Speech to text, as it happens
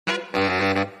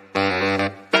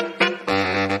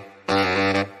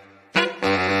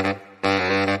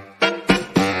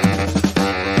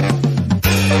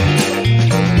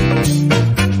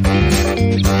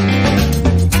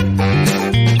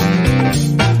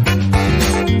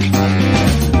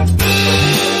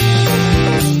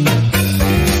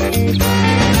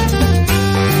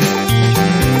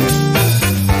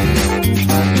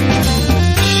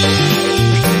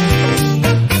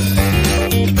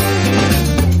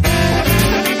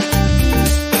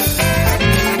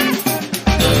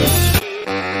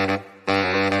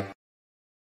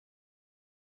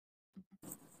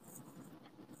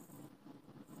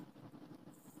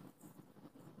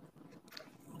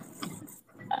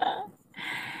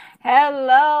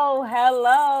Hello,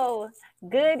 hello.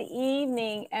 Good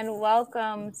evening and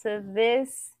welcome to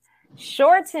this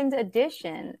shortened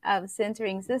edition of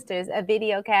Centering Sisters, a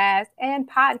videocast and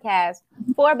podcast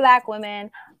for Black women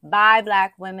by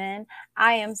Black women.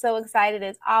 I am so excited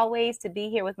as always to be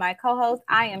here with my co-host.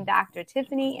 I am Dr.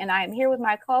 Tiffany and I am here with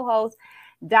my co-host,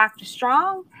 Dr.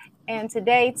 Strong. And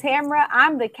today, Tamara,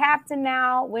 I'm the captain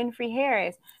now, Winfrey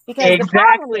Harris, because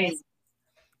Exactly.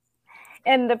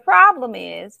 the problem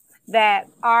is that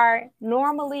our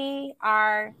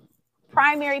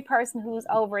primary person who's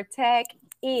over tech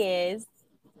is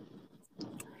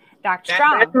Dr. That's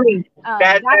Strong. me.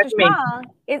 Dr. That's me. Strong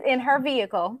is in her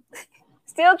vehicle,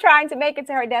 still trying to make it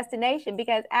to her destination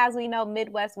because, as we know,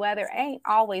 Midwest weather ain't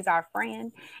always our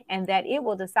friend, and that it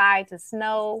will decide to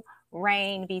snow,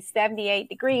 rain, be 78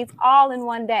 degrees all in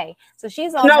one day. So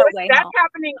she's on No, her it's way that's home.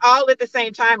 happening all at the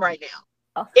same time right now.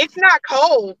 Oh, It's not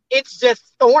cold. It's just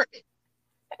storming.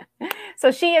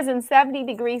 so she is in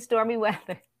 70-degree stormy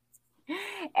weather.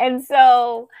 And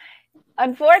so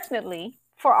unfortunately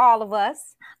for all of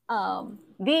us,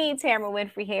 the Tamara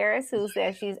Winfrey Harris, who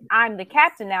says I'm the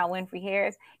captain now, Winfrey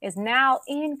Harris, is now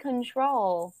in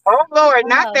control Oh Lord,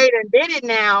 not of. they done did it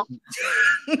now.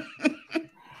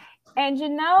 And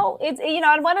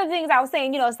and one of the things I was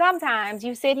saying, sometimes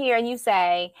you sit here and you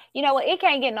say, it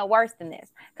can't get no worse than this.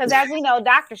 Because as we know,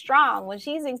 Dr. Strong, when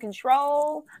she's in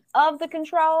control of the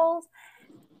controls,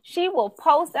 she will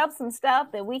post up some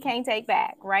stuff that we can't take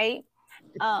back, right?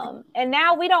 And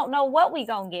now we don't know what we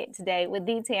gonna get today with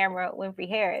D. Tamara Winfrey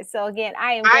Harris. So again,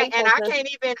 I am I and grateful to.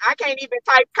 I can't even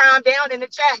type calm down in the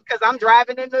chat because I'm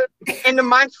driving in the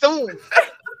monsoon.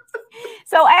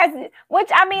 So which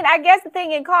I mean, I guess the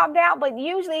thing can calm down, but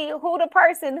usually who the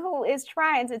person who is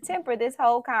trying to temper this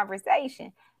whole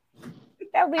conversation?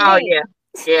 That would be Oh me. yeah.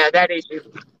 Yeah, that is you.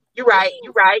 You're right.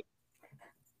 You're right.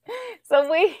 So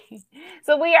we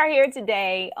so we are here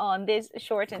today on this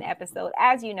shortened episode.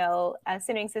 As you know,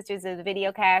 Centering Sisters is a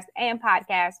video cast and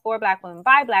podcast for Black women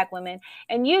by Black women.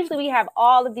 And usually we have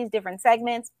all of these different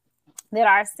segments that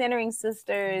are Centering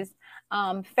Sisters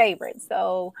favorites.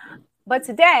 But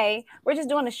today we're just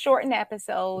doing a shortened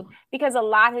episode because a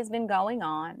lot has been going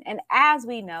on. And as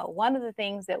we know, one of the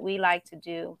things that we like to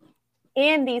do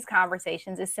in these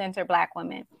conversations is center Black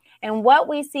women. And what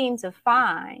we seem to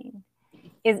find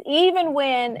is even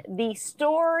when the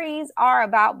stories are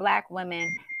about Black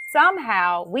women,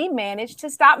 somehow we manage to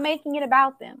stop making it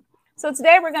about them. So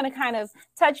today we're going to kind of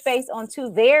touch base on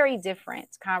two very different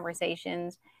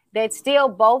conversations that still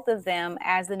both of them,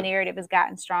 as the narrative has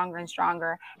gotten stronger and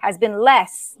stronger, has been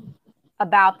less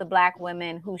about the Black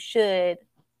women whose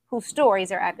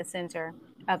stories are at the center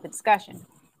of the discussion.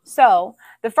 So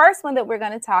the first one that we're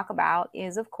going to talk about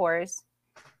is, of course,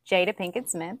 Jada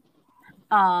Pinkett-Smith.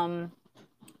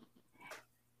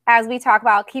 As we talk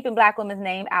about keeping Black women's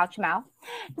name out your mouth.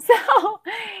 So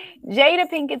Jada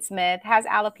Pinkett-Smith has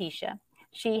alopecia.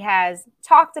 She has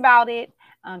talked about it.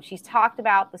 She's talked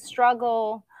about the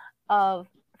struggle of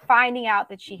finding out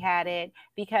that she had it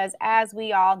because, as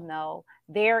we all know,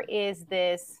 there is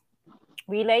this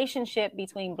relationship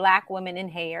between Black women and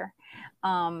hair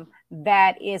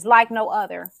that is like no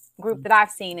other group that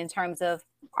I've seen in terms of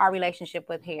our relationship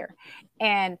with hair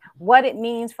and what it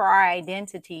means for our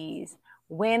identities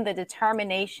when the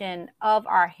determination of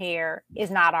our hair is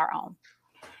not our own.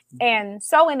 And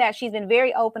so in that, she's been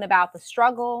very open about the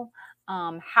struggle,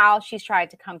 how she's tried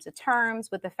to come to terms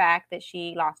with the fact that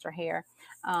she lost her hair.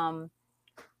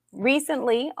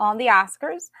 Recently on the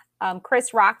Oscars,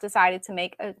 Chris Rock decided to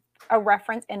make a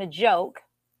reference and a joke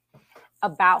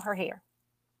about her hair.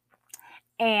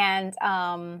 And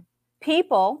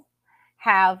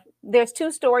there's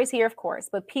two stories here, of course,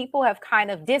 but people have kind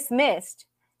of dismissed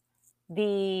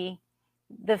the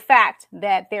fact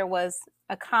that there was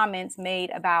a comment made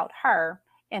about her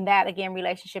and that, again,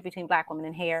 relationship between Black women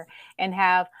and hair, and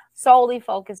have solely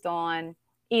focused on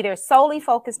the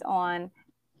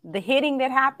hitting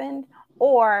that happened,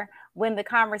 or when the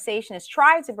conversation is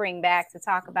tried to bring back to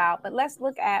talk about, but let's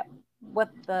look at what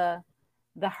the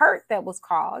hurt that was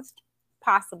caused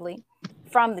possibly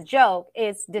from the joke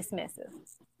is dismissive.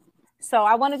 So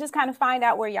I want to just kind of find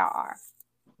out where y'all are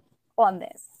on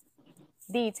this.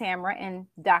 D. Tamara and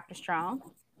Dr. Strong.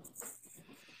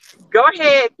 Go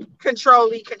ahead,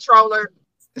 controller.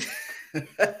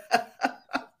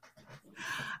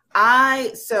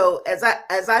 So as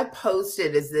I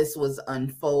posted as this was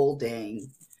unfolding,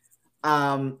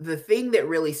 the thing that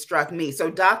really struck me, so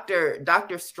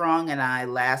Dr. Strong and I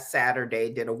last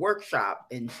Saturday did a workshop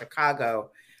in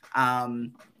Chicago.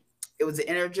 it was an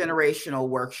intergenerational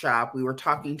workshop. We were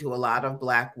talking to a lot of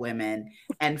Black women,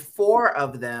 and 4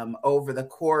 of them over the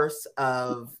course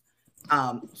of,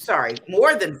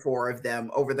 more than 4 of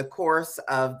them over the course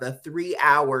of the 3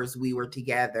 hours we were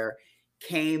together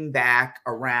came back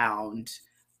around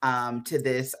to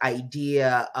this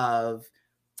idea of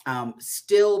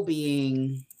still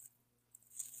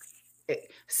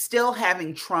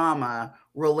having trauma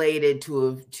related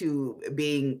to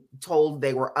being told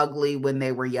they were ugly when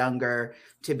they were younger,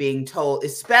 to being told,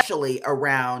 especially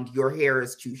around your hair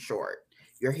is too short.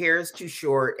 Your hair is too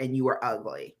short and you are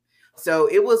ugly. So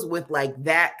it was with like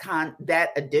that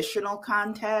additional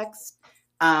context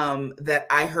that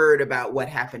I heard about what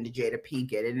happened to Jada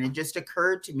Pinkett. And it just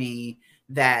occurred to me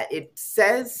that it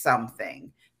says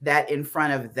something that in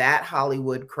front of that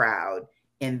Hollywood crowd,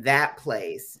 in that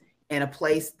place, in a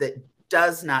place that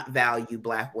does not value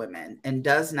Black women and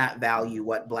does not value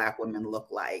what Black women look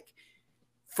like,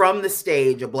 from the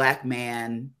stage, a Black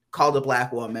man called a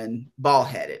Black woman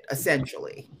bald-headed,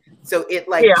 essentially. So it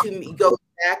to me goes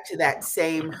back to that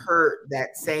same hurt,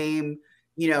 that same,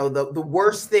 the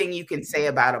worst thing you can say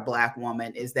about a Black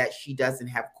woman is that she doesn't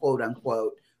have quote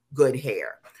unquote good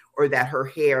hair, or that her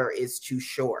hair is too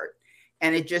short.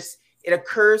 And it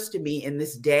occurs to me in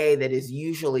this day that is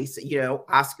usually,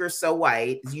 Oscar's so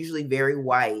white, is usually very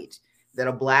white, that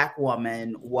a Black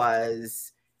woman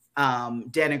was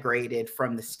denigrated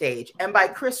from the stage. And by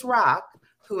Chris Rock,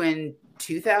 who in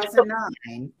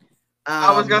 2009...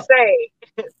 I was going to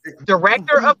say,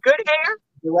 director of Good Hair?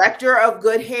 Director of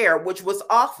Good Hair, which was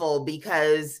awful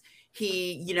because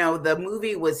he, the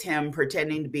movie was him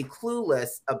pretending to be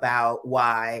clueless about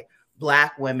why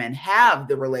Black women have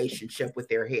the relationship with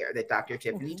their hair that Dr.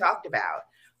 Tiffany talked about.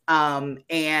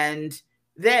 And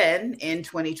then in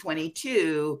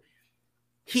 2022,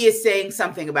 he is saying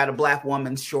something about a Black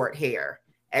woman's short hair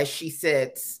as she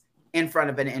sits in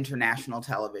front of an international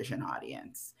television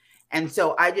audience. And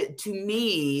so to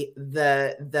me,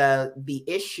 the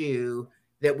issue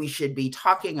that we should be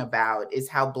talking about is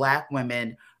how Black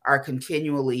women are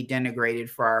continually denigrated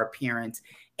for our appearance.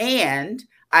 And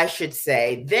I should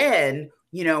say, then,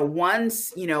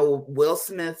 once, Will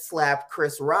Smith slapped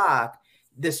Chris Rock,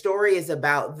 the story is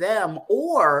about them.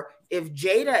 Or if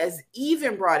Jada is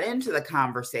even brought into the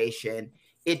conversation,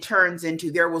 it turns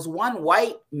into, there was one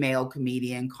white male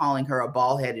comedian calling her a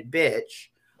bald-headed bitch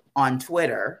on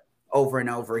Twitter over and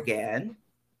over again.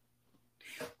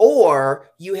 Or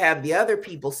you have the other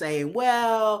people saying,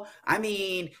 well, I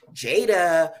mean,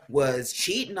 Jada was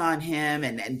cheating on him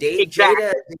and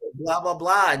Jada blah, blah,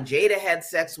 blah. And Jada had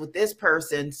sex with this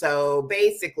person. So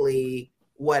basically,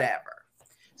 whatever.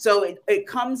 So it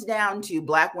comes down to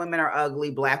Black women are ugly,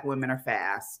 Black women are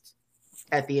fast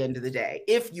at the end of the day,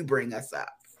 if you bring us up.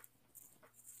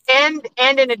 And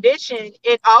in addition,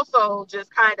 it also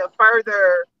just kind of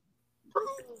further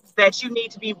proves that you need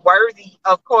to be worthy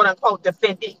of quote unquote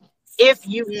defending. If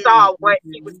you saw what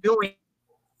he was doing,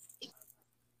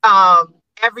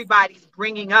 everybody's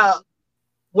bringing up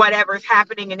whatever's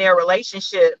happening in their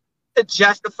relationship to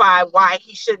justify why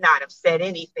he should not have said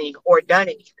anything or done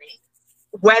anything.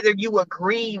 Whether you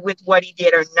agree with what he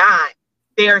did or not,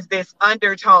 there's this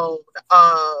undertone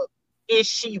of, is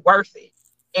she worth it?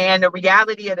 And the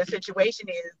reality of the situation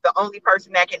is the only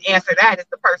person that can answer that is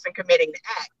the person committing the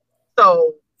act.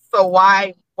 So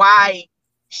why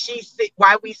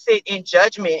we sit in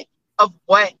judgment of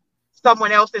what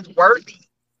someone else is worthy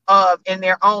of in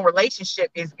their own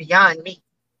relationship is beyond me.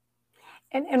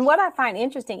 And what I find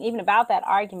interesting even about that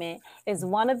argument is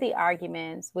one of the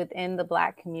arguments within the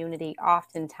Black community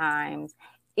oftentimes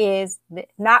is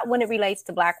not when it relates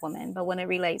to Black women, but when it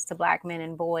relates to Black men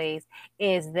and boys,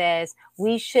 is this: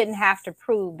 we shouldn't have to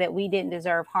prove that we didn't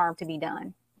deserve harm to be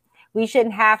done. We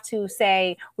shouldn't have to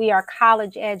say we are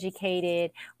college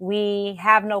educated, we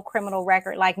have no criminal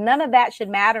record. Like, none of that should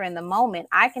matter in the moment.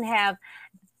 I can have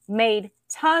made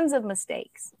tons of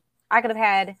mistakes. I could have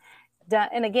had done,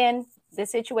 and again, the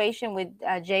situation with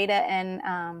Jada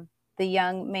and the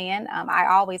young man, I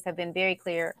always have been very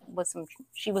clear with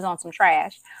she was on some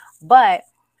trash, but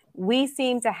we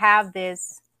seem to have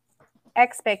this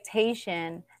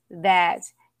expectation that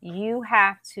you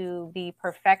have to be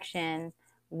perfection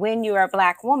when you're a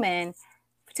Black woman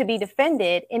to be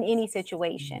defended in any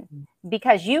situation,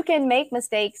 because you can make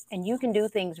mistakes and you can do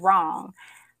things wrong.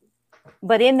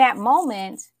 But in that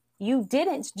moment, you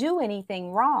didn't do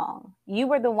anything wrong. You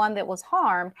were the one that was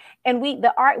harmed. And we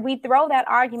throw that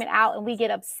argument out and we get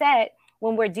upset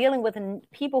when we're dealing with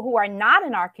people who are not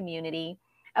in our community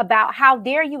about how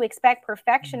dare you expect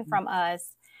perfection from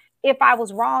us. If I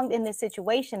was wronged in this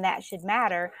situation, that should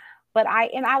matter. But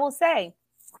I will say,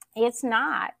 it's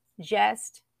not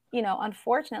just,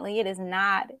 unfortunately, it is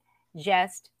not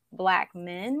just Black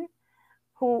men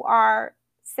who are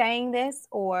saying this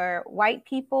or white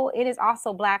people. It is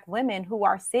also Black women who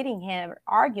are sitting here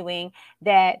arguing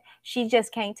that she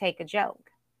just can't take a joke.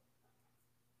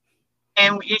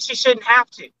 And she shouldn't have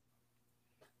to.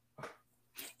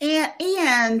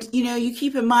 And you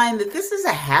keep in mind that this is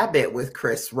a habit with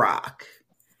Chris Rock.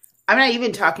 I'm not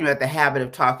even talking about the habit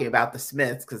of talking about the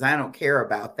Smiths, because I don't care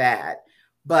about that.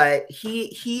 But he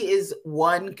is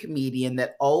one comedian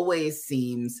that always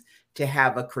seems to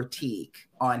have a critique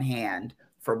on hand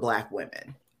for Black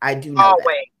women. I do know Always.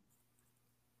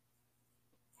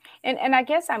 that. And I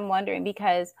guess I'm wondering,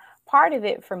 because part of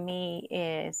it for me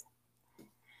is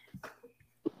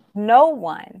no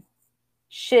one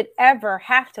should ever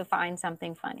have to find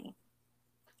something funny.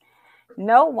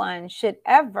 No one should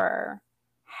ever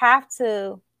have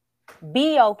to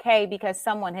be okay because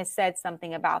someone has said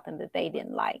something about them that they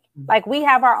didn't like. Like, we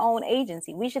have our own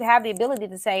agency. We should have the ability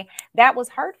to say that was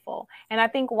hurtful. And I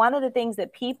think one of the things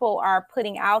that people are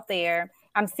putting out there,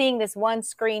 I'm seeing this one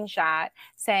screenshot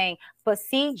saying, but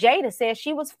see, Jada said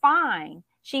she was fine.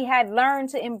 She had learned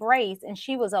to embrace and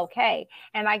she was okay.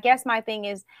 And I guess my thing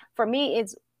is, for me,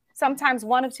 it's sometimes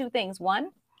one of two things.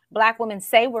 One, Black women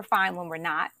say we're fine when we're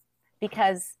not,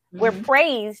 because we're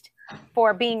praised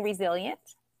for being resilient.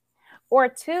 Or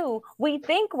two, we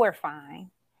think we're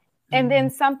fine. And then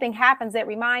something happens that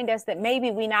reminds us that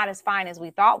maybe we're not as fine as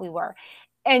we thought we were.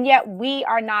 And yet we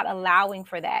are not allowing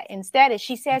for that. Instead,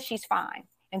 she says she's fine.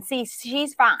 And see,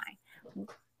 she's fine.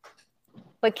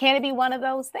 But can it be one of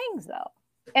those things, though?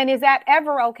 And is that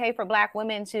ever okay for Black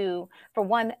women to, for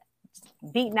one,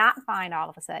 be not fine all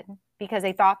of a sudden because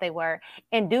they thought they were?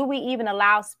 And do we even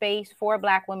allow space for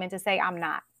Black women to say, I'm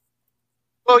not?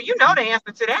 Well, you know the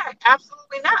answer to that.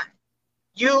 Absolutely not.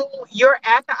 You're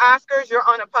at the Oscars. You're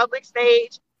on a public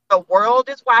stage. The world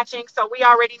is watching. So we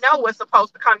already know what's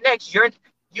supposed to come next. You're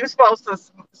supposed to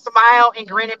smile and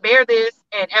grin and bear this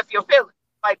and F your feelings.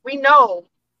 Like, we know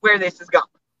where this is going.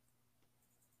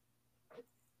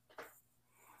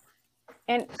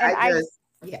 And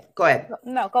yeah, go ahead.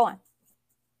 No, go on.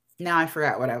 Now I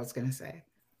forgot what I was going to say.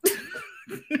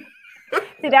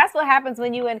 See, that's what happens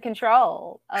when you're in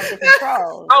control of the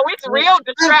controls. Oh, it's real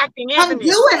distracting, isn't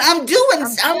it? I'm digging,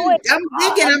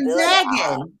 I'm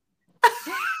zagging.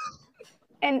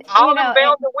 And all the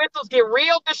bells and whistles get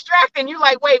real distracting. You're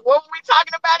like, wait, what were we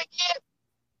talking about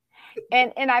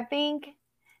again? And I think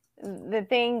the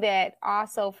thing that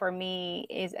also for me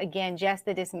is, again, just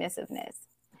the dismissiveness.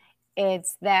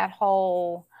 It's that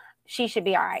whole, she should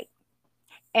be all right.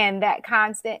 And that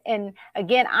constant, and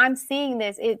again, I'm seeing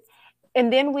this,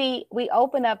 and then we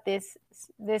open up this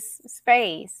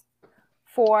space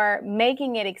for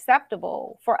making it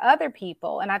acceptable for other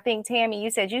people. And I think, Tammy, you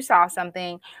said you saw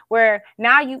something where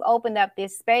now you've opened up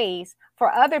this space for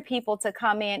other people to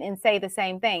come in and say the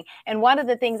same thing. And one of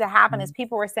the things that happened is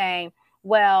people were saying,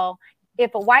 well,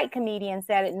 if a white comedian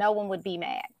said it, no one would be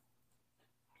mad.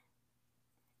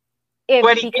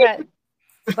 But he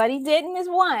didn't is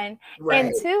one. Right.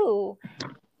 And two,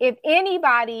 if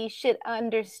anybody should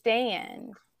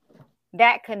understand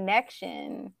that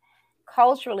connection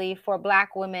culturally for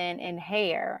Black women and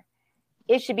hair,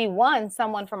 it should be one,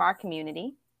 someone from our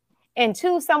community, and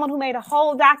two, someone who made a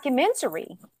whole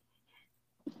documentary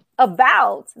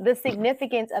about the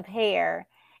significance of hair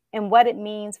and what it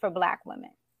means for Black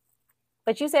women.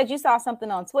 But you said you saw something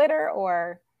on Twitter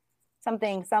or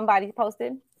something somebody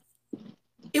posted?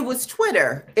 It was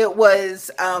Twitter. It was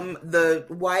the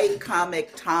white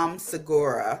comic Tom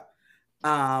Segura,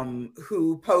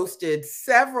 who posted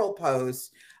several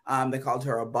posts. They called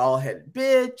her a bald-headed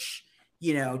bitch,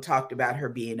 talked about her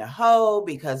being a hoe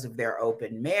because of their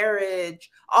open marriage,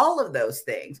 all of those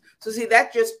things. So see,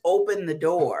 that just opened the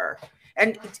door.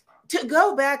 And to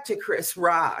go back to Chris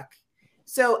Rock,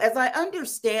 so as I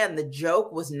understand, the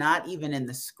joke was not even in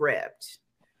the script.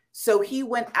 So he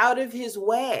went out of his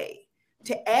way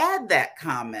to add that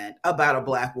comment about a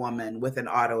Black woman with an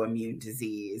autoimmune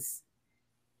disease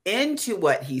into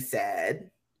what he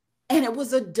said. And it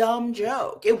was a dumb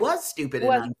joke. It was stupid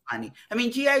and unfunny. I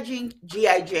mean, G.I.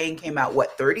 Jane came out,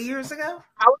 30 years ago?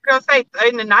 I was going to say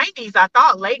in the 90s, I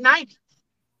thought, late 90s.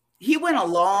 He went a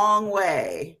long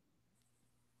way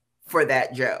for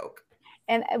that joke.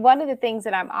 And one of the things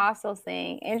that I'm also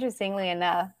seeing, interestingly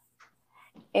enough,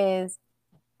 is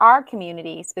our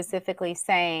community specifically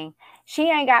saying she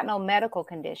ain't got no medical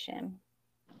condition.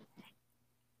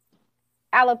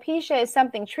 Alopecia is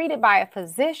something treated by a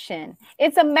physician.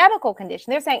 It's a medical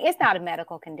condition. They're saying it's not a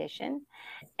medical condition.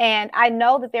 And I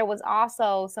know that there was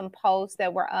also some posts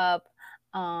that were up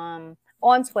on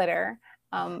Twitter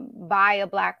by a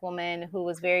Black woman who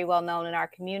was very well known in our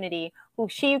community, who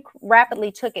she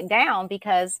rapidly took it down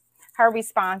because her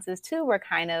responses too were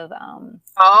kind of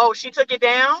Oh, she took it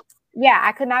down? yeah,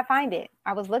 I could not find it.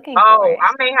 I was looking for Oh, it.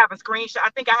 I may have a screenshot. I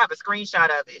think I have a screenshot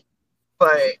of it.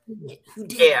 But Who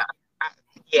did yeah,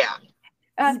 it? yeah.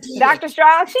 Dr.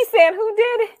 Strong, she said, who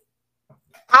did it?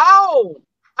 Oh,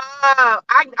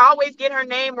 I always get her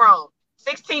name wrong.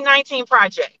 1619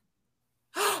 Project.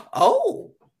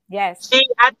 Oh, Yes.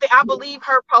 I believe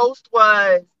her post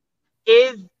was,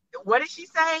 what did she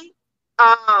say?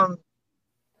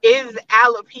 Is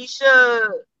alopecia,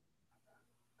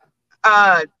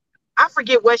 I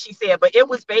forget what she said, but it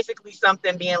was basically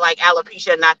something being like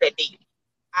alopecia not that deep.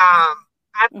 I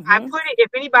put it,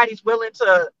 if anybody's willing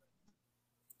to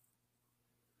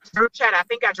group chat, I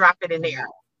think I dropped it in there.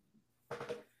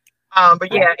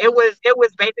 But yeah, it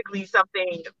was basically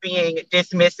something being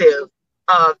dismissive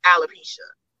of alopecia.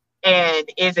 And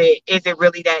is it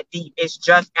really that deep? It's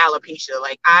just alopecia.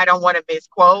 Like, I don't want to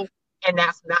misquote, and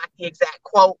that's not the exact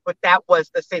quote, but that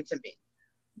was the sentiment.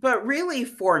 but really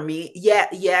for me,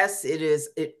 yes, it is.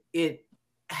 It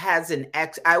has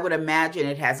I would imagine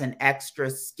it has an extra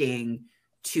sting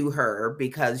to her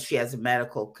because she has a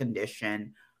medical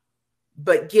condition.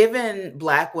 But given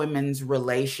Black women's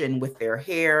relation with their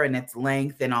hair and its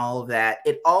length and all of that,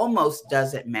 it almost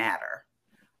doesn't matter.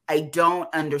 I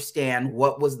don't understand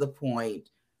what was the point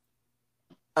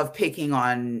of picking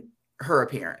on her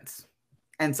appearance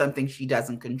and something she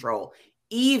doesn't control,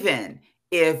 even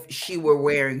if she were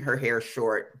wearing her hair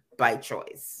short by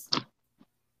choice.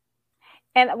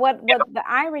 And what the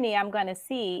irony I'm going to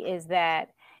see is that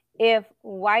if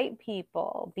white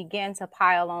people begin to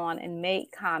pile on and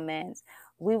make comments,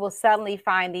 we will suddenly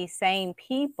find these same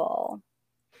people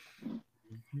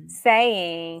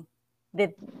saying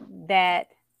that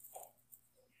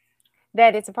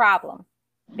it's a problem.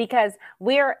 Because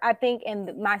I think,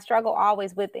 and my struggle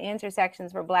always with the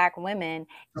intersections for Black women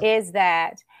is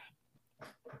that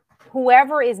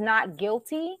whoever is not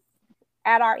guilty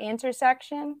at our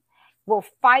intersection will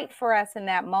fight for us in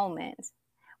that moment,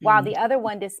 while the other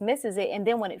one dismisses it. And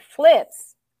then when it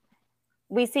flips,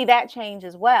 we see that change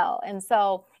as well. And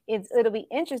so it'll be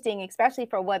interesting, especially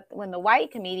for when the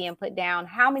white comedian put down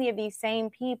how many of these same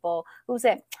people who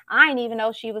said, I didn't even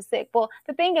know she was sick. Well,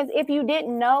 the thing is, if you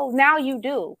didn't know, now you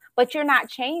do, but you're not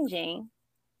changing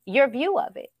your view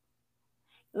of it.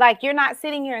 Like, you're not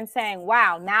sitting here and saying,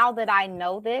 wow, now that I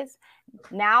know this,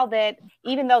 now that,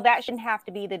 even though that shouldn't have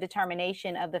to be the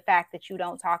determination of the fact that you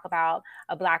don't talk about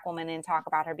a Black woman and talk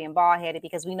about her being bald-headed,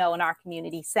 because we know in our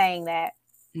community saying that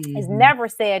is never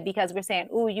said because we're saying,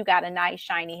 ooh, you got a nice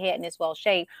shiny head and it's well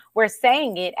shaped. We're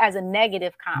saying it as a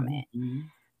negative comment.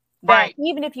 But right.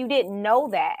 Even if you didn't know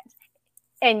that,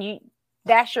 and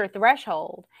that's your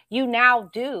threshold, you now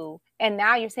do. And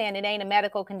now you're saying it ain't a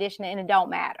medical condition and it don't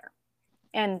matter.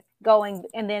 And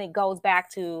then it goes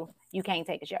back to, you can't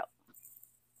take a joke.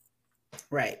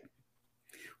 Right.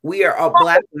 We are all,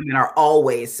 Black women are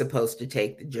always supposed to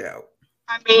take the joke.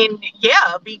 I mean,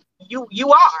 yeah,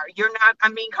 you are. You're not. I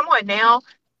mean, come on now.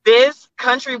 This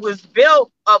country was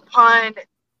built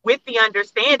with the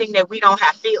understanding that we don't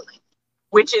have feelings,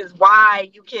 which is why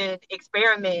you can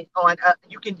experiment on.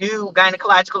 You can do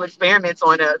gynecological experiments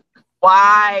on us.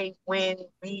 Why, when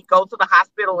we go to the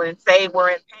hospital and say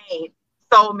we're in pain,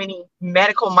 so many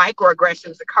medical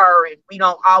microaggressions occur, and we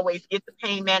don't always get the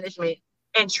pain management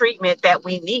and treatment that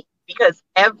we need, because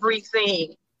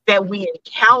everything that we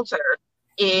encounter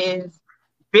is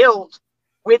built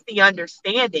with the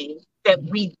understanding that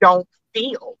we don't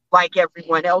feel like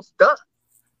everyone else does.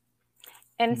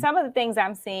 And some of the things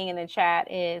I'm seeing in the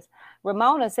chat is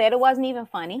Ramona said it wasn't even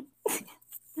funny.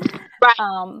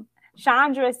 Right.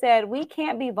 Chandra said we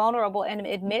can't be vulnerable and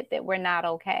admit that we're not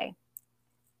okay,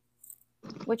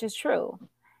 which is true.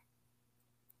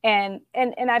 And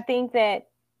I think that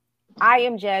I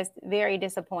am just very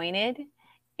disappointed,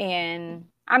 and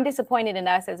I'm disappointed in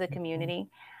us as a community.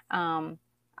 I'm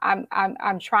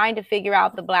trying to figure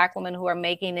out the Black women who are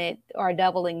making it or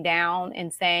doubling down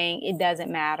and saying it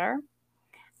doesn't matter.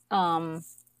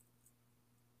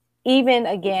 Even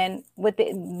again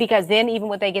because then even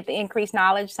when they get the increased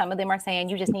knowledge, some of them are saying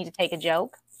you just need to take a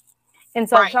joke. And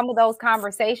so Some of those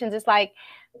conversations, it's like,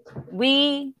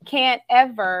 we can't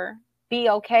ever be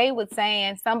okay with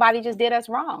saying somebody just did us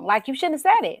wrong. Like, you shouldn't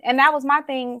have said it. And that was my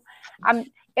thing.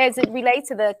 As it relates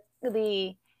to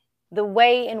the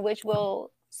way in which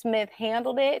Will Smith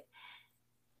handled it,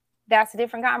 that's a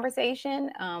different conversation.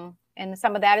 And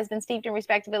some of that has been steeped in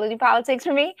respectability politics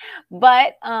for me.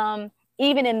 But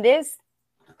even in this,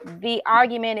 the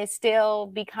argument is still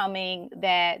becoming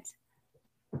that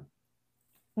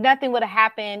nothing would have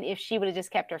happened if she would have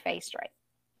just kept her face straight.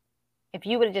 If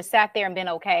you would have just sat there and been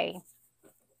okay,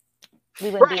 we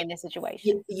wouldn't be in this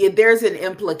situation. There's an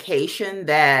implication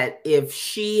that if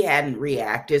she hadn't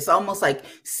reacted, it's almost like,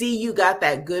 see, you got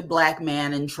that good black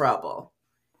man in trouble.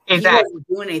 Exactly. He wasn't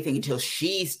doing anything until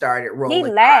she started rolling.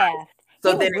 He laughed.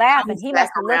 So he was laughing. He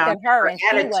must have looked at her and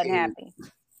she wasn't happy.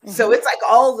 So it's like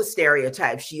all the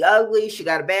stereotypes. She ugly, she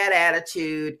got a bad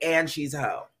attitude, and she's a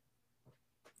hoe.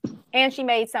 And she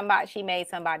made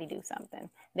somebody do something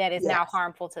that is now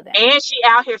harmful to them. And she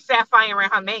out here sapphiring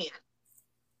her man.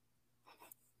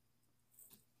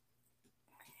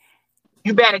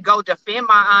 You better go defend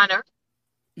my honor.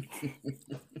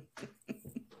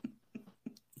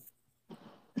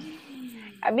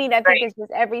 I mean, I think it's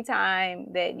just every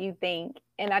time that you think,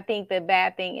 and I think the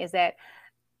bad thing is that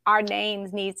our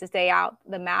names needs to stay out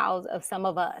the mouths of some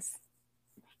of us,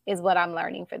 is what I'm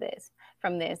learning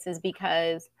from this, is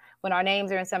because when our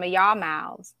names are in some of y'all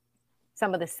mouths,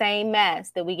 some of the same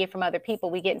mess that we get from other people,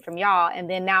 we get from y'all. And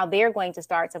then now they're going to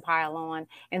start to pile on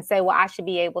and say, well, I should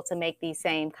be able to make these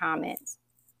same comments.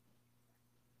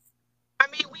 I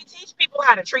mean, we teach people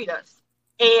how to treat us.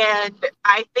 And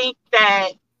I think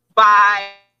that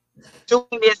by doing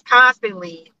this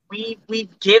constantly,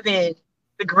 we've given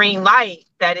the green light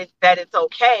that it's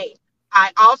okay.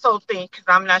 I also think, because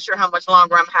I'm not sure how much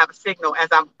longer I'm gonna have a signal as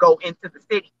I go into the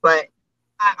city, but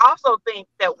I also think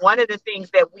that one of the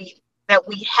things that we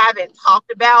haven't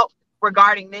talked about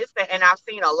regarding this, and I've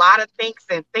seen a lot of thinks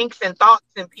and thought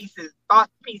pieces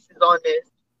on this.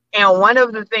 And one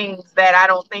of the things that I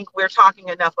don't think we're talking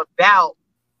enough about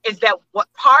is that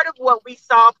what part of what we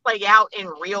saw play out in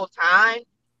real time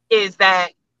is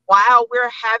that while we're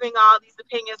having all these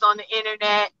opinions on the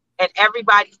internet and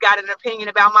everybody's got an opinion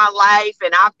about my life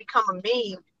and I've become a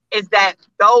meme, is that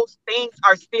those things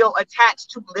are still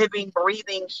attached to living,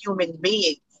 breathing human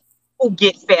beings who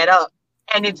get fed up.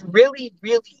 And it's really,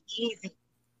 really easy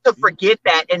to forget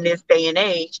that in this day and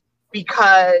age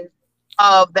because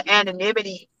of the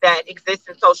anonymity that exists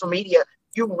in social media.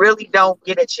 You really don't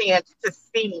get a chance to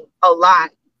see a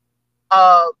lot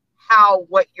of how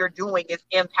what you're doing is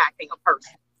impacting a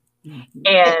person.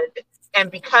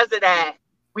 And because of that,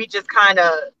 we just kind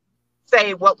of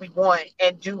say what we want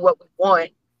and do what we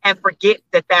want and forget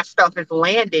that stuff is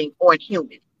landing on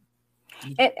humans.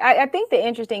 And I think the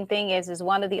interesting thing is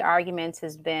one of the arguments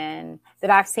has been that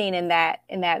I've seen in that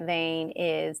vein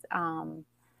is,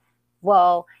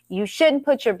 well, you shouldn't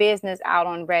put your business out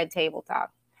on Red Table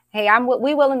Talk. Hey,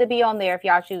 we willing to be on there if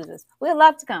y'all choose us. We'd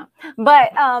love to come,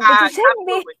 but you shouldn't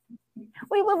be.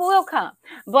 We will come,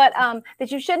 but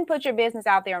that you shouldn't put your business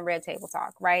out there on Red Table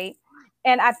Talk, right?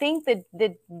 And I think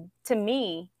that to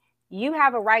me, you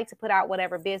have a right to put out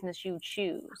whatever business you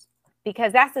choose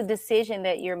because that's a decision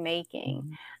that you're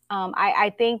making.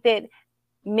 I think that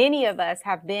many of us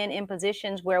have been in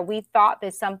positions where we thought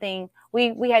that something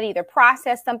we had either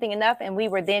processed something enough and we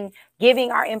were then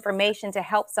giving our information to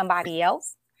help somebody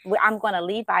else. I'm going to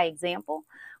lead by example.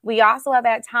 We also have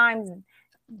at times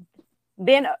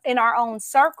been in our own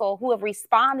circle who have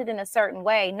responded in a certain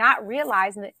way, not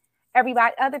realizing that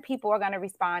other people are going to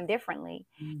respond differently.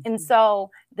 And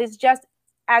so this just,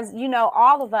 as you know,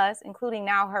 all of us, including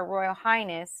now Her Royal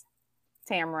Highness,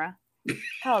 Tamara.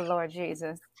 Oh, Lord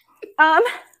Jesus. I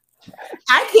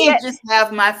can't just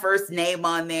have my first name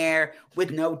on there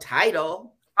with no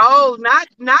title. Oh, not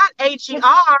HER.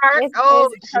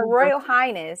 It's Her Royal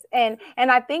Highness. And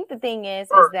I think the thing is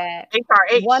that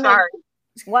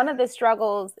one of the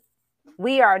struggles,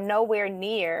 we are nowhere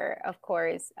near, of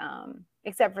course,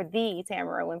 except for the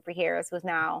Tamara Winfrey Harris, who's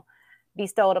now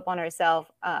bestowed upon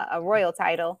herself a royal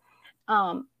title.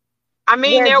 I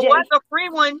mean, there was a free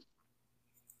one.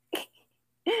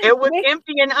 It was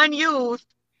empty and unused.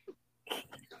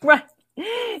 Right.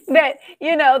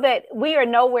 That we are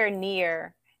nowhere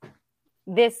near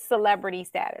this celebrity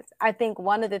status. I think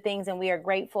one of the things, and we are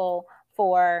grateful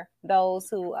for those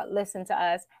who listen to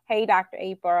us. Hey, Dr.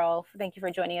 April, thank you for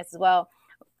joining us as well.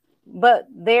 But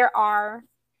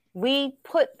we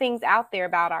put things out there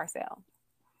about ourselves.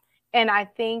 And I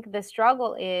think the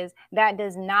struggle is that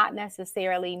does not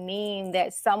necessarily mean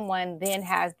that someone then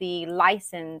has the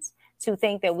license to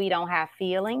think that we don't have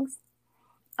feelings.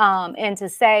 And to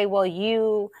say, well,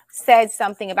 you said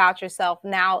something about yourself.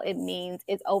 Now it means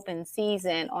it's open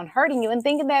season on hurting you and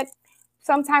thinking that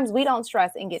sometimes we don't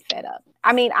stress and get fed up.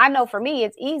 I mean, I know for me,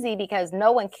 it's easy because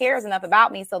no one cares enough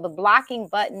about me. So the blocking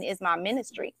button is my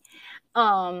ministry.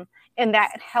 And And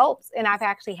that helps. And I've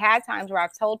actually had times where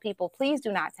I've told people, please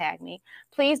do not tag me.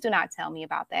 Please do not tell me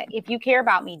about that. If you care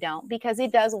about me, don't, because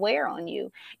it does wear on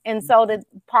you. And so the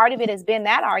part of it has been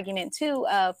that argument too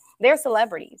of they're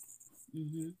celebrities.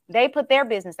 Mm-hmm. They put their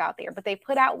business out there, but they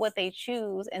put out what they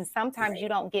choose. And sometimes you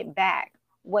don't get back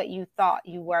what you thought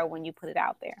you were when you put it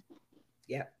out there.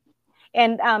 Yeah.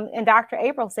 And Dr.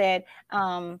 April said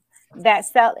and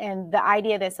the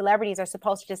idea that celebrities are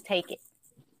supposed to just take it.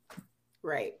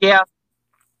 Right. Yeah.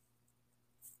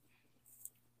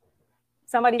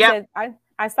 Somebody said,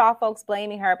 I saw folks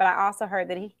blaming her, but I also heard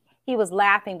that he was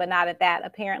laughing, but not at that.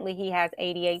 Apparently he has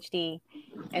ADHD.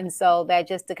 And so that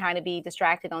just to kind of be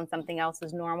distracted on something else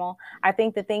is normal. I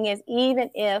think the thing is, even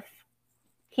if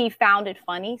he found it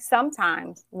funny,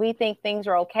 sometimes we think things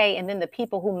are okay. And then the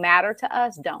people who matter to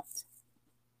us don't.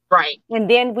 Right. And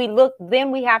then we look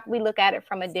at it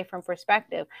from a different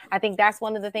perspective. I think that's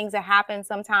one of the things that happens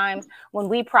sometimes when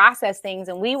we process things,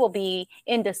 and we will be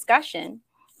in discussion.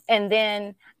 And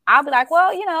then I'll be like,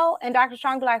 well, you know, and Dr.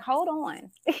 Strong will be like, hold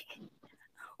on.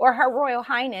 Or Her Royal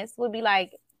Highness would be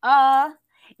like,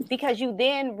 because you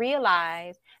then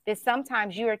realize that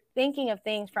sometimes you're thinking of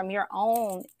things from your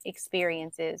own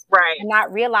experiences, right, and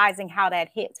not realizing how that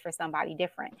hits for somebody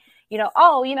different. You know,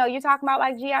 oh, you know, you're talking about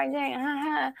like G.I.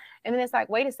 Jane, and then it's like,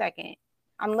 wait a second.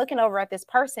 I'm looking over at this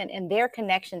person and their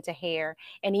connection to hair.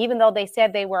 And even though they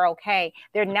said they were okay,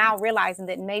 they're now realizing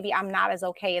that maybe I'm not as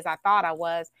okay as I thought I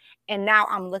was. And now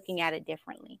I'm looking at it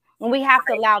differently. And we have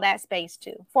to allow that space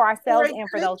too, for ourselves and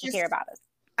for those who care about us.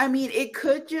 I mean, it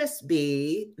could just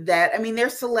be that, I mean, they're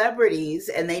celebrities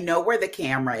and they know where the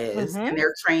camera is, and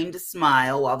they're trained to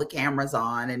smile while the camera's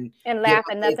on and laugh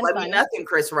at nothing funny. Nothing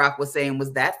Chris Rock was saying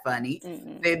was that funny.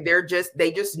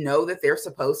 They just know that they're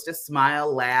supposed to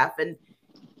smile, laugh, and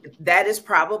that is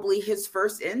probably his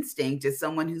first instinct as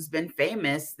someone who's been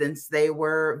famous since they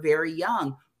were very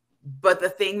young. But the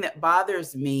thing that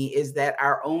bothers me is that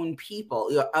our own people,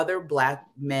 you know, other Black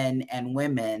men and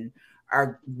women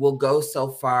will go so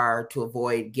far to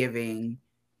avoid giving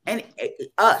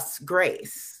us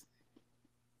grace.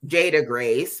 Jada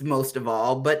grace, most of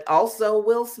all, but also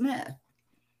Will Smith.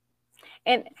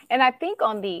 And I think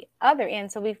on the other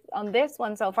end, so we've on this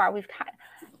one so far, we've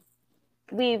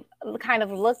kind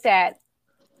of looked at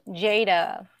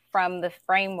Jada from the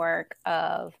framework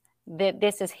of that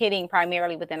this is hitting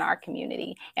primarily within our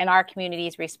community and our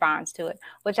community's response to it,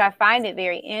 which I find it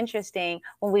very interesting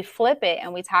when we flip it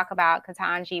and we talk about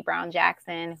Ketanji Brown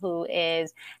Jackson, who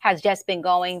has just been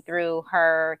going through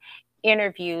her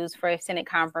interviews for Senate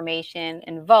confirmation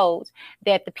and vote,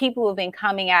 that the people who have been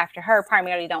coming after her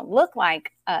primarily don't look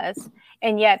like us,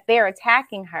 and yet they're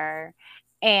attacking her.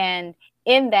 And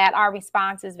in that, our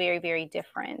response is very, very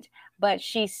different, but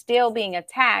she's still being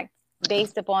attacked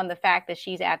based upon the fact that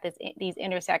she's at these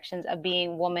intersections of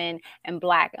being woman and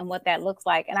Black and what that looks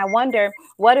like. And I wonder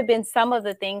what have been some of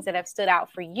the things that have stood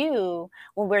out for you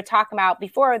when we're talking about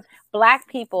before Black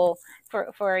people,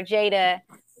 for Jada,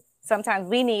 sometimes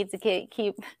we need to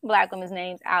keep Black women's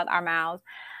names out our mouths.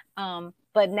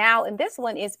 But now in this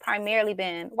one, it's primarily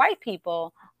been white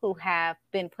people who have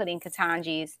been putting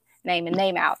Ketanji's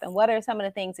name out. And what are some of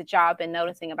the things that y'all have been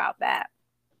noticing about that?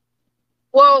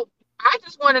 Well, I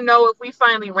just want to know if we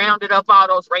finally rounded up all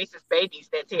those racist babies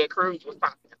that Ted Cruz was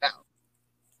talking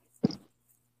about.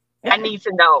 I need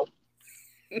to know.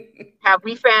 Have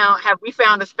we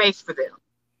found a space for them?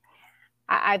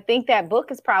 I think that book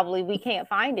is probably, we can't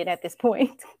find it at this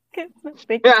point. I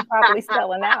think it's probably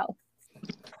selling out.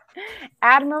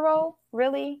 Admiral,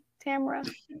 really, Tamara?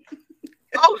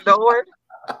 Oh Lord.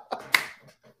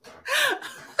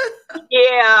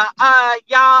 Yeah,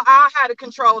 y'all, I'll have the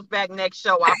controls back next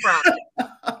show, I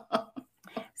promise.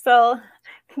 So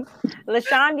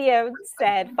LaShondia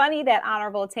said, funny that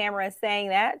Honorable Tamara is saying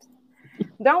that.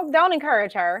 Don't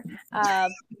encourage her.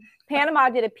 Panama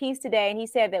did a piece today, and he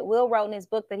said that Will wrote in his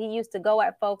book that he used to go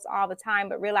at folks all the time,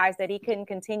 but realized that he couldn't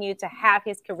continue to have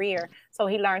his career. So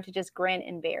he learned to just grin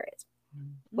and bear it,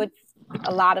 which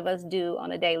a lot of us do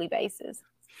on a daily basis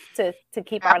to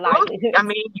keep our livelihood. I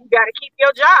mean, you got to keep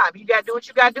your job. You got to do what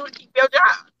you got to do to keep your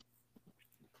job.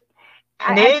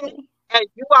 And then,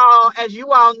 as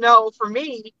you all know, for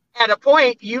me, at a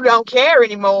point, you don't care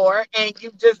anymore, and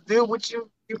you just do what you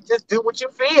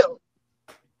feel.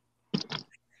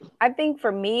 I think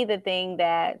for me, the thing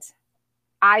that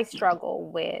I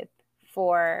struggle with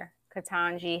for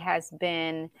Ketanji has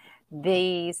been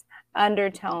these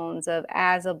undertones of,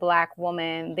 as a Black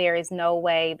woman, there is no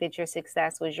way that your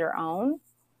success was your own.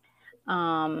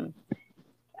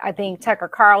 I think Tucker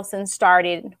Carlson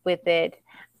started with it.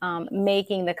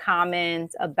 making the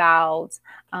comments about,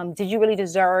 did you really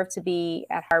deserve to be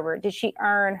at Harvard? Did she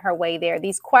earn her way there?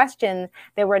 These questions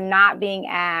that were not being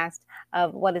asked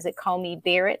of, what is it, Comey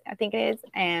Barrett, I think it is,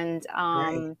 and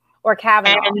Right. or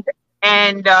Kavanaugh.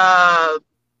 And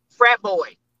frat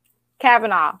boy.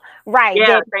 Kavanaugh, right?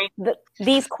 Yeah,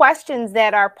 These questions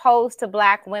that are posed to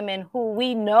Black women who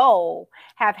we know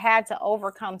have had to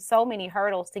overcome so many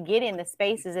hurdles to get in the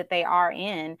spaces that they are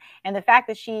in, and the fact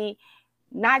that she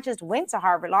not just went to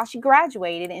Harvard Law, she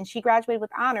graduated, and she graduated with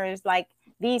honors. Like,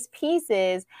 these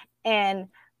pieces and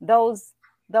those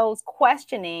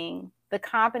questioning the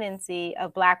competency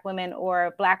of Black women,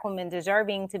 or Black women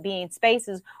deserving to be in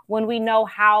spaces when we know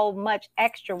how much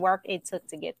extra work it took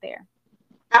to get there.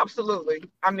 absolutely.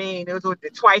 I mean, it was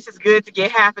twice as good to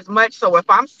get half as much. So if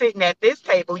I'm sitting at this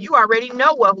table, you already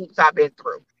know what hoops I've been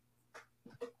through.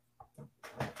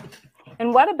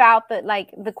 And what about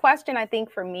the question, I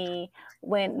think, for me,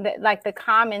 when the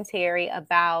commentary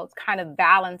about kind of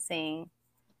balancing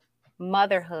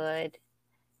motherhood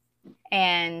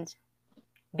and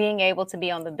being able to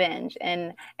be on the bench.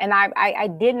 And I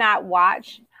did not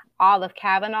watch all of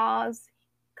Kavanaugh's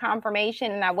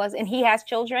confirmation, and he has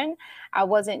children. I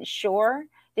wasn't sure.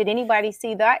 Did anybody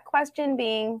see that question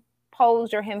being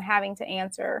posed, or him having to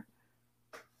answer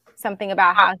something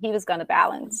about how he was going to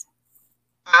balance?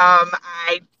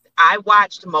 I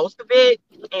watched most of it,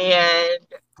 and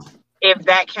if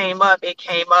that came up, it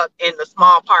came up in the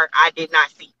small part I did not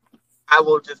see. I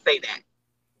will just say that.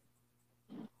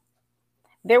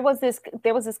 There was this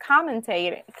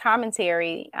commentary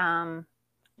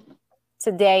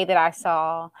today that I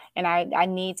saw, and I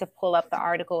need to pull up the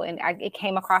article, and it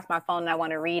came across my phone and I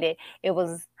want to read it. It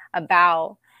was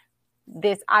about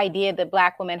this idea that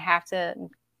Black women have to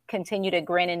continue to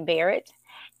grin and bear it.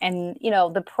 And,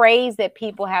 the praise that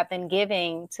people have been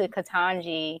giving to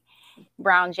Ketanji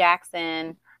Brown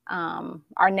Jackson,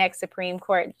 our next Supreme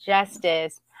Court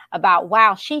justice, about,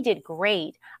 wow, she did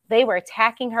great. They were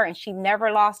attacking her and she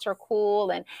never lost her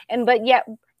cool. But yet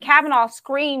Kavanaugh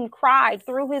screamed, cried,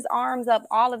 threw his arms up,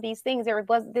 all of these things. There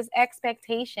was this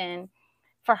expectation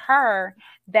for her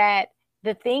that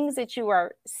the things that you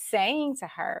are saying to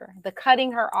her, the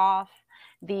cutting her off,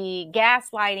 the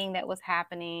gaslighting that was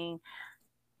happening,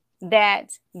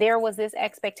 that there was this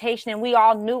expectation, and we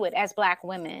all knew it as Black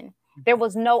women. There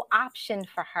was no option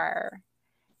for her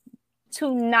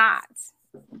to not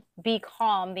be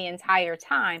calm the entire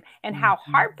time, and how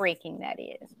heartbreaking that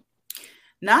is.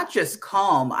 Not just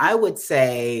calm, I would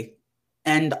say,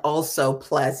 and also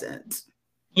pleasant.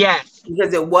 Yes.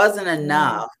 Because it wasn't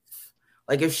enough.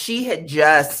 Like, if she had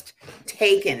just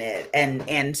taken it and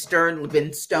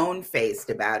been stone-faced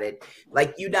about it,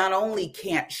 like, you not only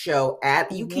can't show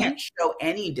you can't show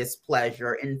any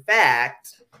displeasure. In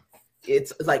fact,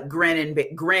 it's like grin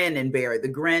and bear. The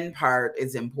grin part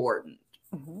is important.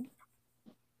 Mm-hmm.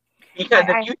 Because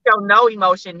if you show no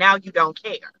emotion, now you don't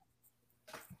care.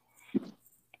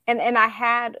 And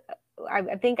I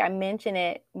think I mentioned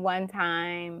it one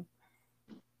time.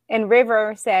 And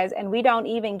River says, and we don't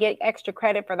even get extra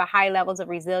credit for the high levels of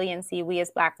resiliency we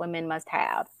as Black women must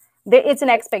have. It's an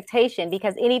expectation,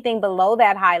 because anything below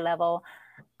that high level,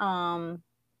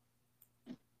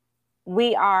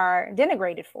 we are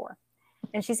denigrated for.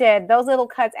 And she said those little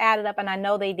cuts added up, and I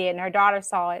know they did, and her daughter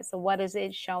saw it. So what is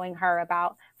it showing her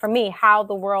about, for me, how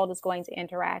the world is going to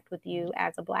interact with you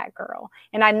as a Black girl?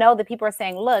 And I know that people are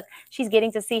saying, look, she's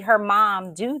getting to see her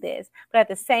mom do this. But at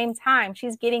the same time,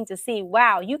 she's getting to see,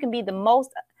 wow, you can be the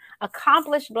most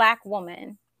accomplished Black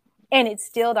woman and it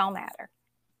still don't matter.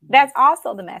 That's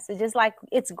also the message. It's like,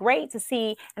 it's great to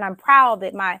see, and I'm proud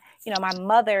that my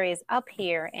mother is up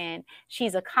here and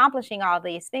she's accomplishing all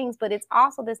these things, but it's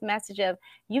also this message of,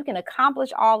 you can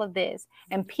accomplish all of this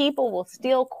and people will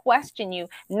still question you,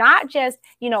 not just,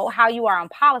 how you are on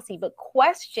policy, but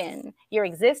question your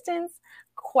existence,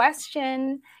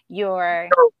 question your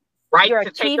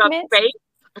achievements.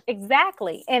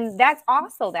 Exactly. And that's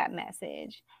also that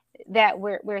message that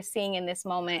we're seeing in this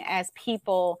moment, as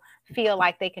people feel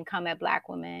like they can come at Black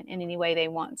women in any way they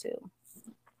want to.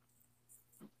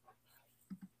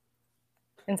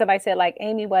 And somebody said, like,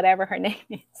 Amy, whatever her name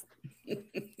is.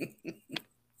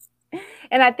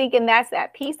 And I think, and that's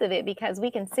that piece of it, because we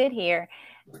can sit here.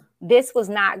 This was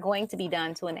not going to be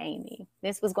done to an Amy.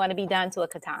 This was going to be done to a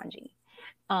Ketanji.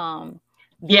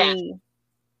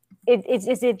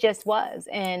 It just was.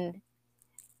 And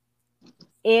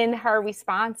in her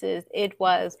responses, it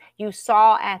was, you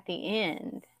saw at the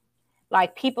end,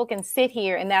 like, people can sit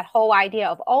here and that whole idea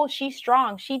of, oh, she's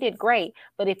strong, she did great.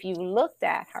 But if you looked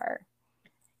at her,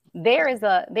 there's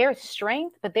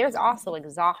strength, but there's also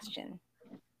exhaustion.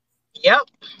 Yep.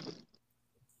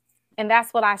 And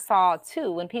that's what I saw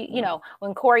too when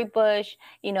when Cori Bush,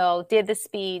 did the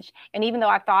speech. And even though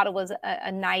I thought it was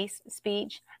a nice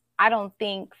speech, I don't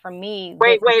think for me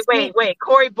Wait. speech,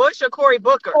 Cori Bush or Cory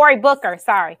Booker? Cory Booker,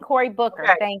 sorry, Cory Booker.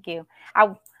 Okay. Thank you.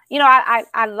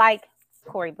 I like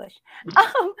Cori Bush,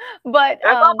 but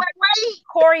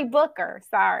Cory Booker.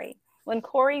 Sorry, when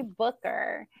Cory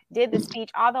Booker did the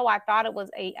speech, although I thought it was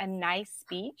a nice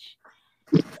speech,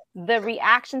 the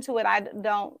reaction to it,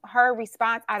 her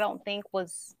response, I don't think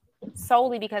was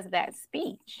solely because of that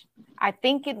speech. I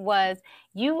think it was,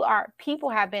 people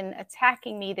have been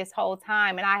attacking me this whole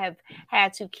time, and I have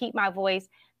had to keep my voice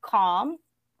calm,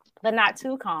 but not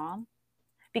too calm,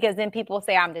 because then people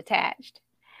say I'm detached.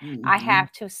 Mm-hmm. I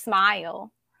have to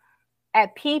smile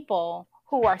at people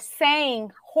who are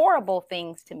saying horrible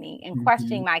things to me and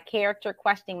questioning my character,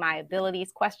 questioning my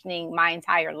abilities, questioning my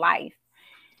entire life.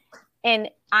 And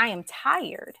I am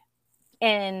tired.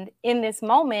 And in this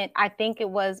moment, I think it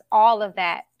was all of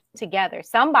that together.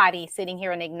 Somebody sitting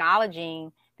here and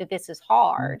acknowledging that this is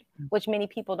hard, which many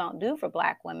people don't do for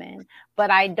Black women.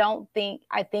 But I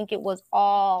think it was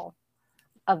all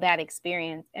of that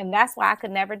experience. And that's why I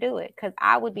could never do it, because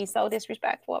I would be so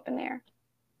disrespectful up in there.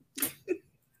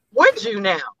 Would you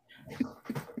now?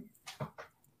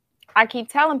 I keep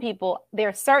telling people there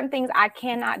are certain things I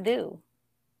cannot do,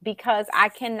 because I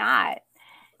cannot.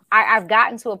 I've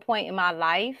gotten to a point in my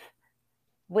life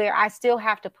where I still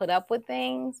have to put up with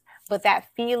things, but that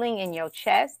feeling in your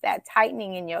chest, that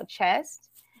tightening in your chest,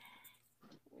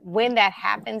 when that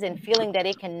happens and feeling that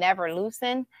it can never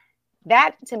loosen,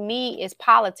 that to me is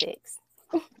politics.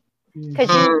 Because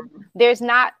there's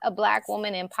not a Black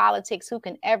woman in politics who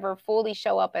can ever fully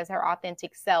show up as her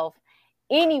authentic self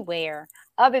anywhere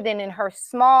other than in her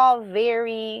small,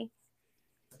 very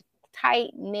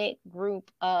tight-knit group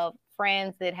of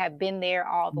friends that have been there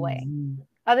all the way.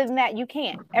 Other than that, you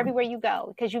can't. Everywhere you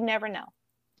go, because you never know.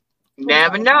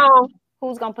 Never know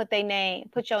who's gonna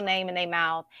put your name in their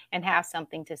mouth and have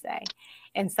something to say.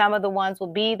 And some of the ones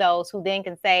will be those who then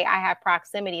can say, I have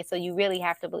proximity, so you really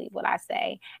have to believe what I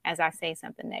say as I say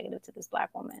something negative to this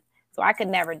Black woman. So I could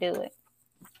never do it.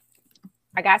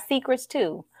 I got secrets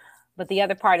too, but the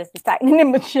other part is the tightening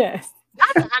in my chest.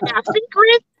 I got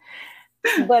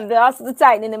secrets, but also the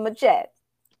tightening in my chest.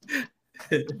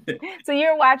 So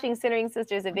you're watching Centering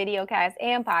Sisters, a video cast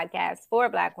and podcast for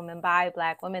Black women by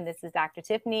Black women. This is Dr.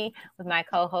 Tiffany with my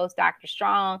co-host, Dr.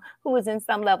 Strong, who is in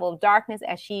some level of darkness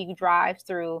as she drives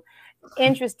through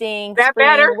interesting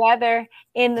spring weather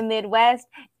in the Midwest.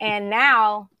 And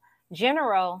now,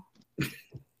 General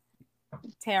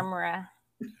Tamara.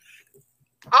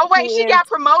 Oh, wait, she got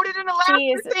promoted in the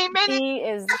last 15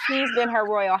 minutes? She's been Her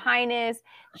Royal Highness.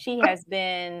 She has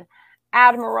been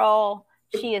Admiral.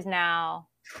 She is now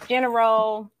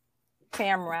General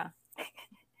Tamara.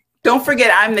 Don't forget,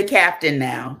 I'm the captain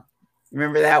now.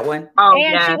 Remember that one? Oh, and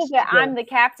yes. She was that I'm the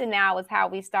captain now is how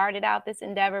we started out this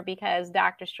endeavor, because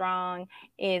Dr. Strong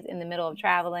is in the middle of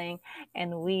traveling,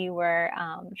 and we were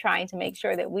trying to make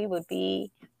sure that we would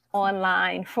be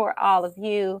online for all of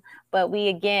you. But we,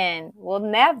 again, will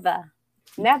never,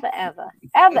 ever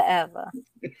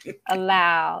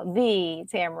allow the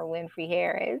Tamara Winfrey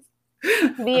Harris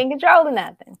be in control of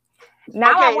nothing.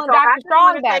 Now I want Dr.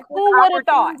 Strong back. Who would have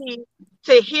thought?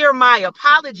 To hear my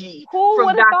apology. Who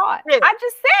would have thought? I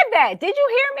just said that. Did you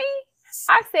hear me?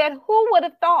 I said, who would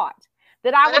have thought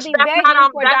that I would be begging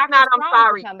for Dr.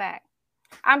 Strong to come back?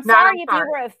 I'm sorry if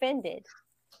you were offended.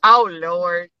 Oh,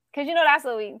 Lord. Because that's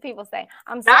what people say.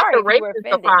 I'm sorry if you were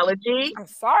offended. Apology. I'm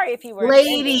sorry if you were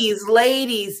offended.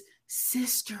 Ladies,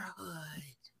 sisterhood.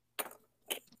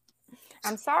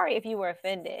 I'm sorry if you were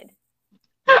offended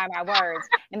by my words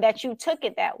and that you took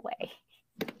it that way.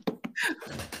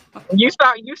 You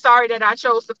sorry that I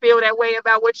chose to feel that way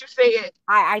about what you said?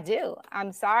 I do.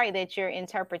 I'm sorry that your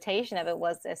interpretation of it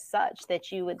was as such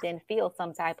that you would then feel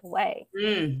some type of way.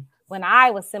 When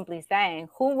I was simply saying,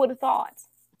 who would have thought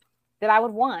that I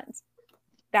would want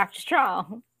Dr.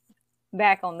 Strong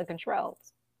back on the controls?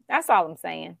 That's all I'm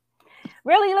saying.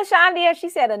 Really, LaShondia? She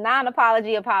said a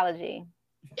non-apology apology.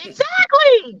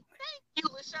 Exactly. Thank you,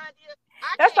 LaShondia.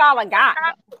 That's all I got.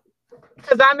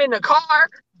 Because I'm in the car,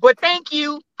 but thank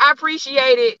you. I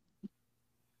appreciate it.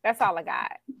 That's all I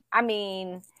got. I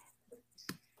mean,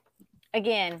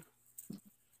 again,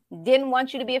 didn't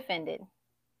want you to be offended.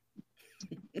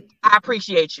 I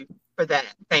appreciate you for that.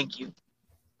 Thank you.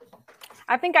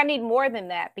 I think I need more than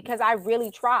that, because I really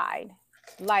tried.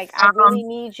 Like, I really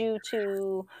need you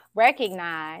to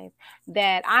recognize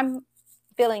that I'm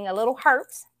feeling a little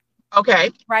hurt. Okay.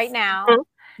 Right now,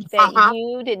 that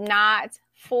you did not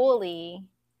fully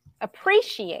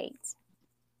appreciate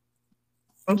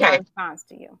Okay. my response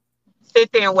to you.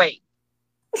 Sit there and wait.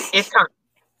 It's coming.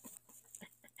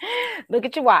 Look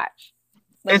at your watch,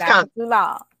 but It's not for coming. too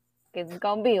long, because it's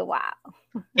gonna be a while.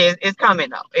 It's coming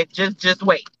though. It just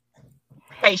wait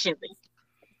patiently.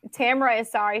 Tamara is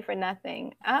sorry for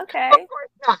nothing. Okay. Of course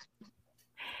not.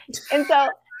 And so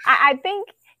I think,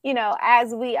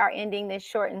 as we are ending this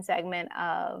shortened segment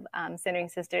of Centering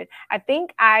Sisters, I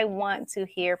think I want to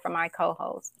hear from my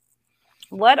co-host.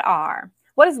 What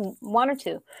is one or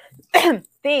two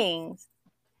things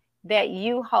that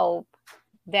you hope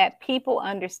that people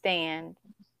understand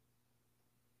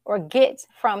or get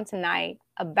from tonight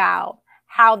about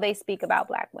how they speak about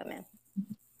Black women?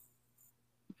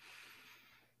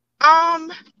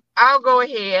 I'll go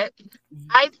ahead.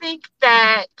 I think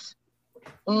that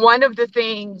one of the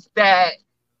things that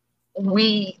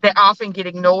often get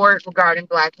ignored regarding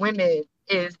Black women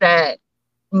is that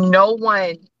no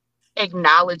one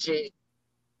acknowledges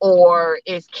or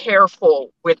is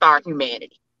careful with our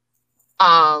humanity.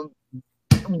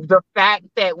 The fact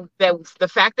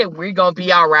that we're gonna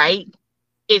be all right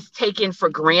is taken for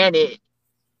granted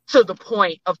to the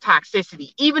point of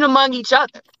toxicity, even among each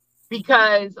other.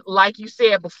 Because, like you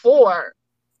said before,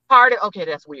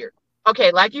 that's weird.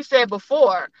 Okay, like you said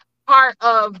before, part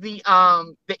of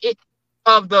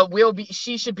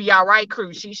she should be all right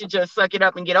crew, she should just suck it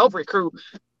up and get over it crew,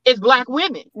 is Black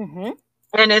women. Mm-hmm.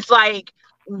 And it's like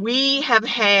we have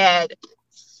had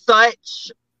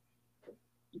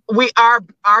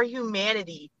our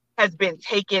humanity has been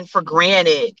taken for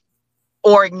granted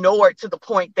or ignored to the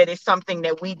point that it's something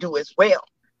that we do as well.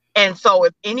 And so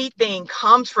if anything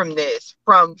comes from this,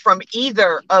 from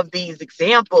either of these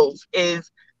examples,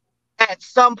 is at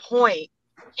some point,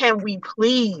 can we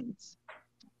please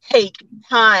take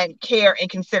time, care, and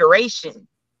consideration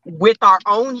with our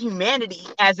own humanity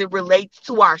as it relates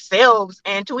to ourselves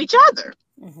and to each other?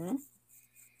 Mm-hmm.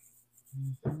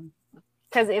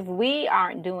 Because if we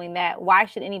aren't doing that, why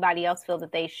should anybody else feel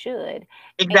that they should?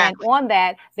 Exactly. And on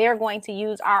that, they're going to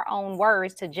use our own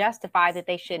words to justify that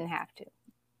they shouldn't have to.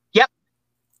 Yep.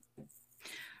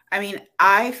 I mean,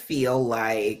 I feel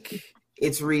like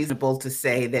it's reasonable to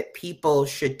say that people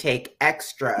should take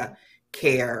extra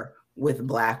care with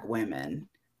Black women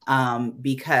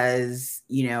because,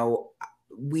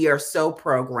 we are so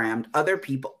programmed. Other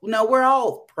people, no, we're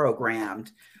all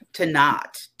programmed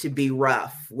to be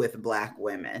rough with Black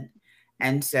women.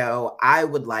 And so I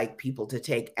would like people to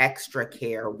take extra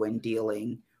care when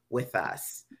dealing with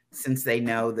us, since they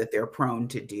know that they're prone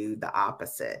to do the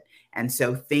opposite. And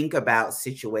so think about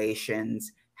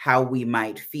situations, how we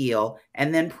might feel,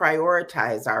 and then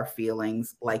prioritize our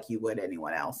feelings like you would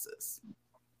anyone else's.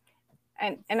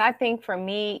 And I think for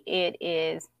me, it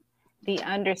is the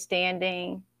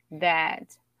understanding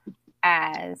that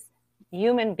as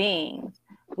human beings,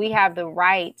 we have the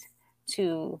right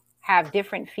to have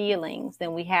different feelings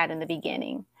than we had in the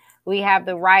beginning. We have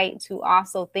the right to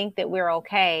also think that we're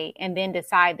okay and then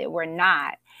decide that we're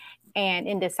not. And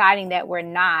in deciding that we're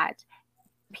not,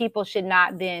 people should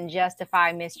not then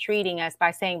justify mistreating us by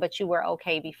saying, but you were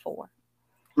okay before.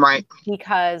 Right.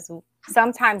 Because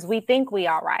sometimes we think we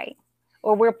are right,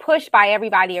 or we're pushed by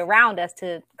everybody around us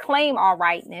to claim all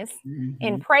rightness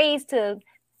and praise to,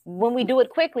 when we do it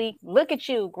quickly, look at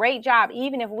you, great job,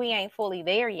 even if we ain't fully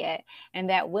there yet. And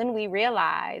that when we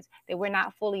realize that we're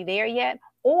not fully there yet,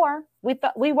 or we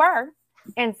thought we were,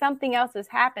 and something else has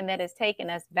happened that has taken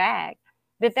us back,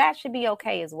 that should be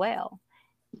okay as well.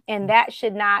 And that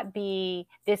should not be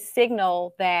this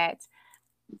signal that,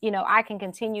 I can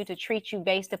continue to treat you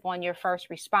based upon your first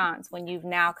response when you've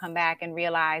now come back and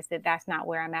realized that that's not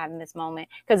where I'm at in this moment,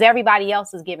 because everybody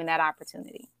else is given that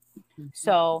opportunity.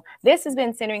 So this has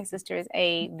been Centering Sisters,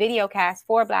 a video cast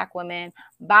for Black women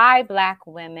by Black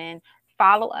women.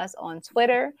 Follow us on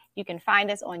Twitter. You can find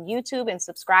us on YouTube and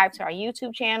subscribe to our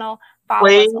YouTube channel. Follow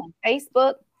us on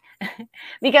Facebook.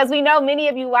 Because we know many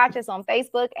of you watch us on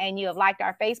Facebook and you have liked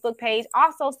our Facebook page.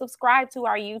 Also subscribe to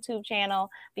our YouTube channel,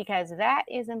 because that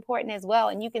is important as well.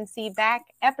 And you can see back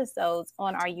episodes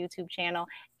on our YouTube channel.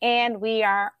 And we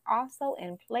are also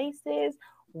in places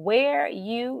where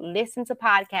you listen to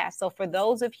podcasts. So for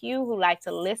those of you who like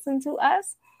to listen to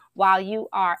us while you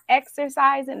are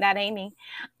exercising, that ain't me,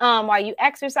 while you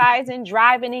exercising,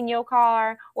 driving in your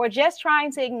car, or just trying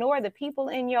to ignore the people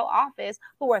in your office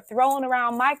who are throwing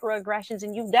around microaggressions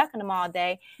and you ducking them all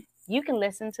day, you can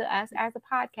listen to us as a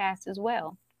podcast as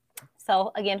well.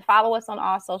 So again, follow us on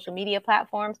all social media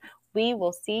platforms. We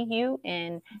will see you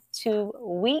in 2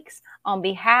 weeks. On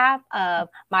behalf of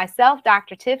myself,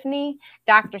 Dr. Tiffany,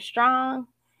 Dr. Strong,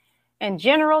 And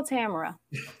General Tamara.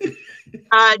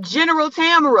 General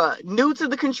Tamara, new to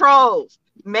the controls.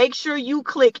 Make sure you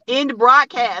click end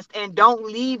broadcast and don't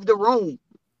leave the room,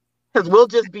 because we'll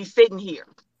just be sitting here.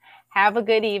 Have a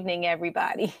good evening,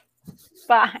 everybody.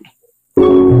 Bye.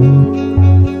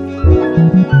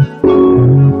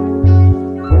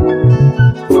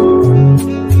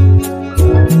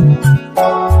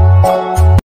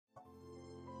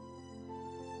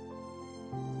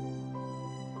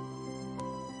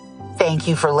 Thank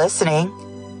you for listening.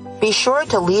 Be sure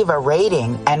to leave a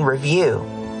rating and review.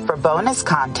 For bonus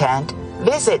content,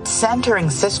 visit Centering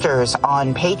Sisters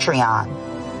on Patreon.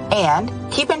 And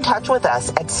keep in touch with us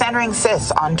at Centering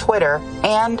Sis on Twitter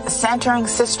and Centering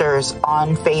Sisters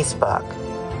on Facebook.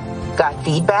 Got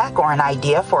feedback or an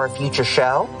idea for a future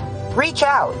show? Reach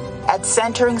out at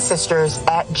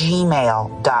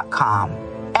centeringsisters@gmail.com.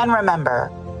 And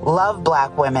remember, love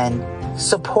Black women,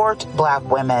 support Black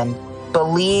women,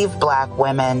 believe Black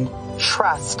women,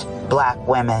 trust Black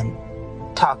women.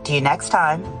 Talk to you next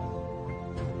time.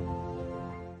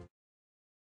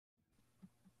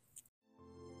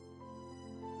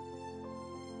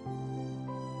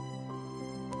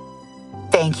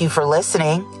 Thank you for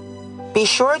listening. Be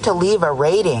sure to leave a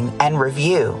rating and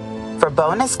review. For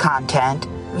bonus content,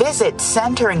 visit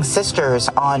Centering Sisters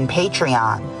on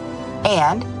Patreon.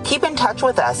 And keep in touch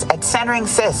with us at Centering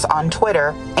Sis on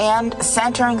Twitter and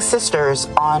Centering Sisters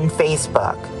on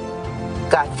Facebook.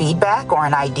 Got feedback or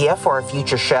an idea for a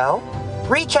future show?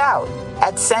 Reach out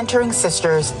at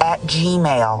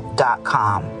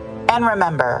centeringsisters@gmail.com. And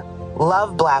remember,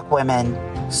 love Black women,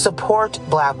 support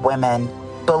Black women,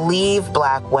 believe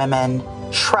Black women,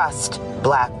 trust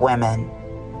Black women.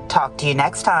 Talk to you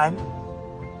next time.